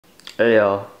Hey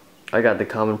y'all, I got the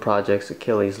Common Projects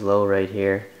Achilles low right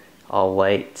here, all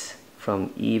white, from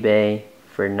eBay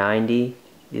for $90.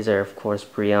 These are of course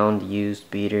pre-owned, used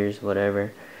beaters,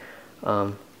 whatever.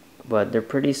 But they're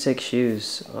pretty sick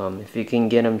shoes. If you can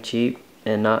get them cheap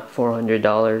and not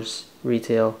 $400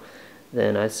 retail,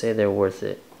 then I'd say they're worth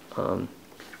it.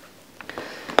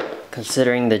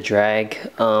 Considering the drag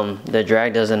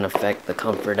doesn't affect the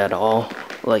comfort at all.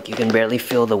 Like, you can barely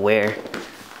feel the wear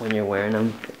when you're wearing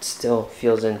them. It still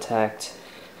feels intact.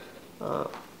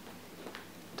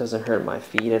 Doesn't hurt my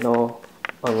feet at all.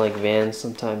 Unlike Vans,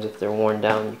 sometimes if they're worn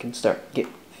down, you can start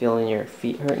feeling your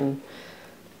feet hurting.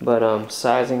 But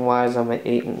sizing wise, I'm at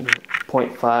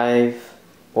 8.5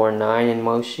 or 9 in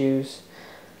most shoes.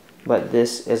 But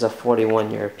this is a 41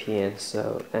 European,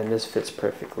 and this fits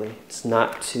perfectly. It's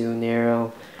not too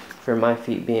narrow for my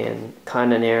feet being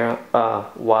kind of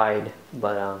narrow, wide,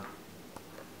 but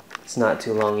it's not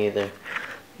too long either.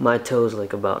 My toe's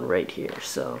like about right here,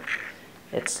 so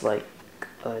it's like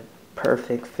a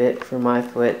perfect fit for my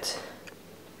foot.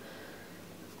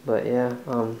 But yeah,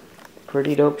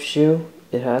 pretty dope shoe.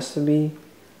 It has to be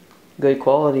good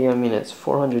quality. I mean, it's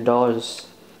 $400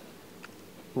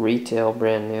 retail,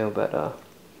 brand new, but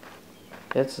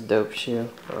it's a dope shoe.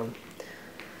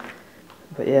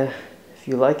 But yeah, if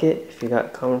you like it, if you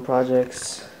got Common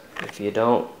Projects, if you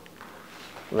don't,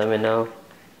 let me know.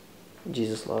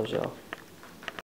 Jesus loves y'all.